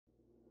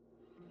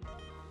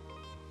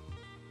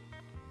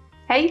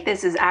Hey,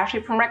 this is Ashley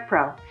from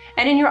RecPro.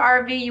 And in your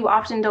RV, you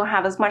often don't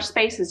have as much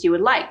space as you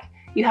would like.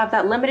 You have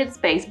that limited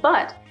space,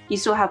 but you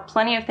still have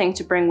plenty of things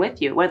to bring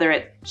with you, whether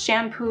it's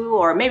shampoo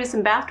or maybe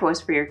some bath toys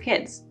for your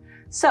kids.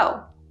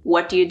 So,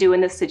 what do you do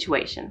in this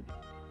situation?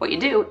 What you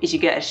do is you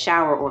get a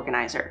shower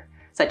organizer,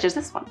 such as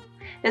this one.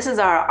 This is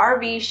our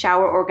RV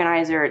shower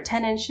organizer,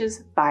 10 inches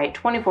by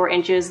 24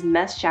 inches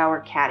mesh shower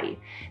caddy.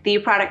 The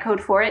product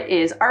code for it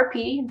is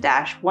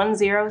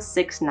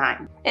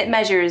RP-1069. It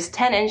measures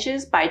 10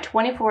 inches by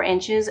 24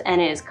 inches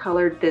and is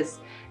colored this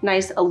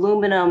nice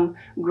aluminum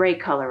gray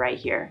color right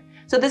here.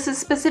 So this is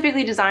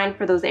specifically designed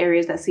for those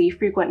areas that see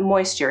frequent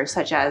moisture,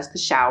 such as the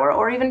shower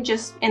or even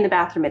just in the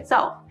bathroom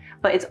itself.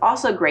 But it's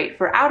also great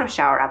for out of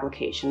shower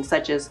applications,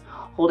 such as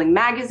holding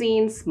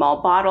magazines,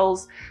 small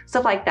bottles,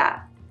 stuff like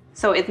that.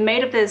 So it's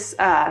made of this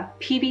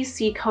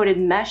PVC coated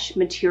mesh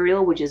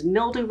material, which is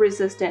mildew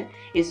resistant,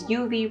 is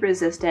UV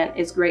resistant,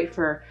 is great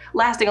for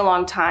lasting a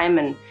long time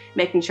and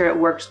making sure it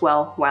works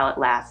well while it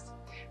lasts.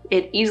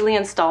 It easily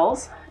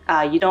installs.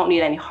 You don't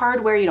need any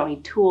hardware, you don't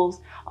need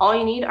tools. All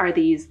you need are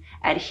these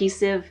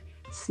adhesive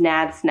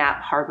snap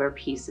hardware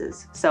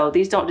pieces. So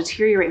these don't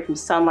deteriorate from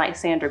sunlight,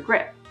 sand, or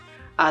grip.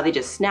 They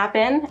just snap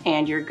in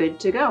and you're good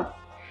to go.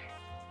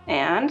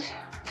 And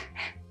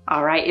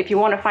all right, if you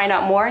want to find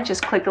out more,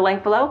 just click the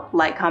link below,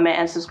 like, comment,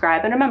 and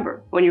subscribe. And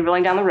remember, when you're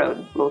rolling down the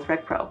road, roll with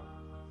RecPro.